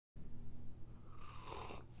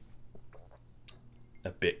A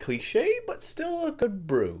bit cliche, but still a good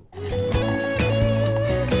brew.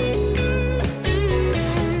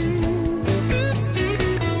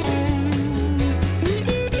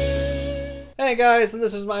 Hey guys, and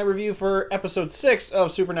this is my review for episode 6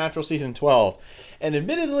 of Supernatural season 12. And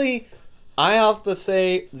admittedly, I have to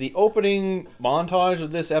say the opening montage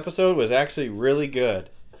of this episode was actually really good.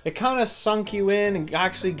 It kind of sunk you in and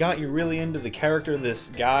actually got you really into the character of this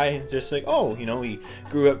guy. Just like, oh, you know, he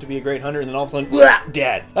grew up to be a great hunter and then all of a sudden, blah,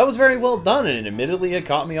 dead. That was very well done, and admittedly it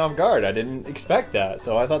caught me off guard. I didn't expect that,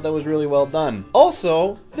 so I thought that was really well done.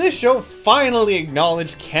 Also, this show finally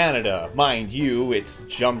acknowledged Canada. Mind you, it's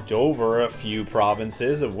jumped over a few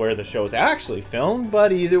provinces of where the show's actually filmed,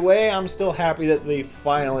 but either way, I'm still happy that they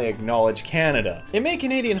finally acknowledged Canada. It made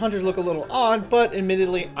Canadian hunters look a little odd, but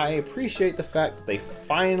admittedly, I appreciate the fact that they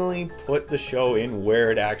finally put the show in where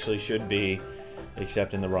it actually should be,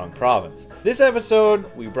 except in the wrong province. This episode,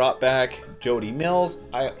 we brought back Jody Mills.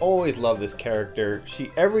 I always love this character.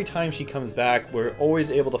 Every time she comes back, we're always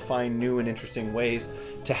able to find new and interesting ways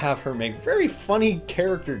to have her make very funny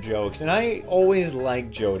character jokes, and I always like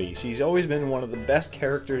Jody. She's always been one of the best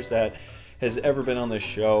characters that has ever been on this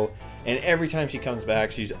show, and every time she comes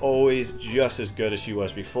back, she's always just as good as she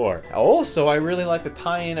was before. Also, I really like the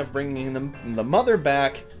tie-in of bringing the mother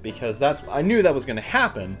back, because I knew that was going to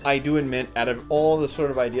happen. I do admit, out of all the sort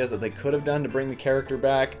of ideas that they could have done to bring the character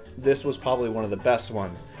back, this was probably one of the best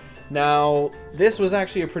ones. Now, this was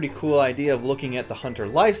actually a pretty cool idea of looking at the hunter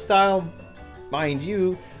lifestyle. Mind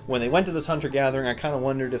you, when they went to this hunter gathering, I kind of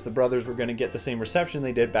wondered if the brothers were going to get the same reception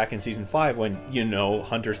they did back in season 5 when, you know,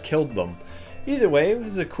 hunters killed them. Either way, it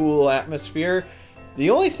was a cool atmosphere. The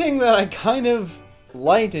only thing that I kind of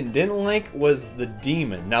liked and didn't like was the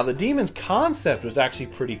demon. Now, the demon's concept was actually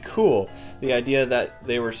pretty cool. The idea that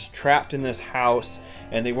they were trapped in this house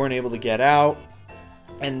and they weren't able to get out,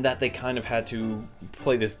 and that they kind of had to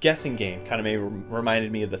play this guessing game. Kind of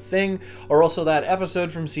reminded me of The Thing, or also that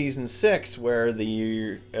episode from season 6 where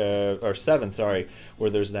or 7, sorry,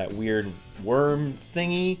 where there's that weird worm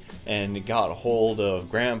thingy and got a hold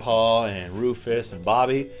of Grandpa and Rufus and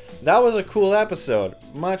Bobby. That was a cool episode.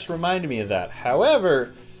 Much reminded me of that.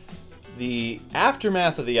 However, the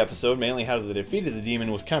aftermath of the episode, mainly how they defeated the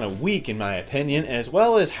demon, was kind of weak in my opinion, as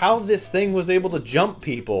well as how this thing was able to jump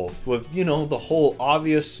people with, you know, the whole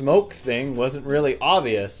obvious smoke thing wasn't really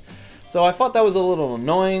obvious. So I thought that was a little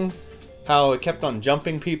annoying, how it kept on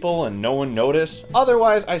jumping people and no one noticed.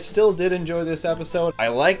 Otherwise, I still did enjoy this episode. I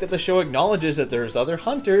like that the show acknowledges that there's other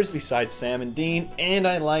hunters besides Sam and Dean, and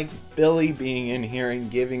I liked Billy being in here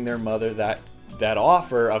and giving their mother that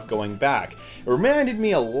offer of going back. It reminded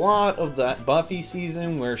me a lot of that Buffy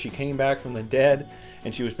season where she came back from the dead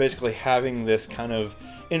and she was basically having this kind of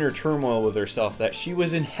inner turmoil with herself, that she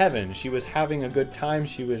was in heaven, she was having a good time,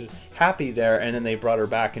 she was happy there, and then they brought her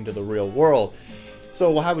back into the real world.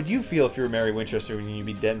 So how would you feel if you were Mary Winchester and you'd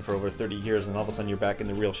be dead for over 30 years and all of a sudden you're back in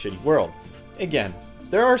the real shitty world? Again,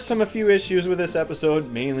 there are a few issues with this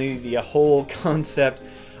episode, mainly the whole concept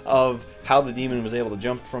of how the demon was able to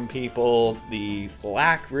jump from people, the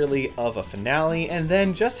lack really of a finale, and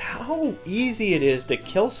then just how easy it is to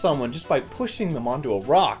kill someone just by pushing them onto a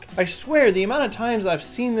rock. I swear, the amount of times I've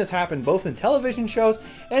seen this happen both in television shows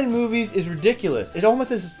and movies is ridiculous. It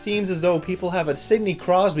almost seems as though people have a Sidney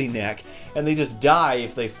Crosby neck and they just die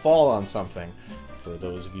if they fall on something. For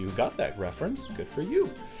those of you who got that reference, good for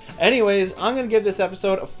you. Anyways, I'm going to give this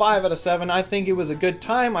episode a 5 out of 7. I think it was a good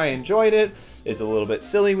time. I enjoyed it. It's a little bit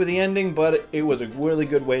silly with the ending, but it was a really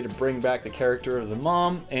good way to bring back the character of the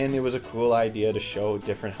mom, and it was a cool idea to show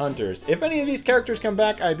different hunters. If any of these characters come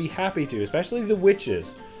back, I'd be happy to, especially the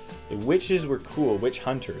witches. The witches were cool, witch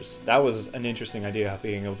hunters. That was an interesting idea,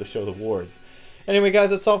 being able to show the wards. Anyway,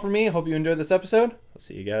 guys, that's all for me. I hope you enjoyed this episode. I'll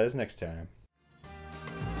see you guys next time.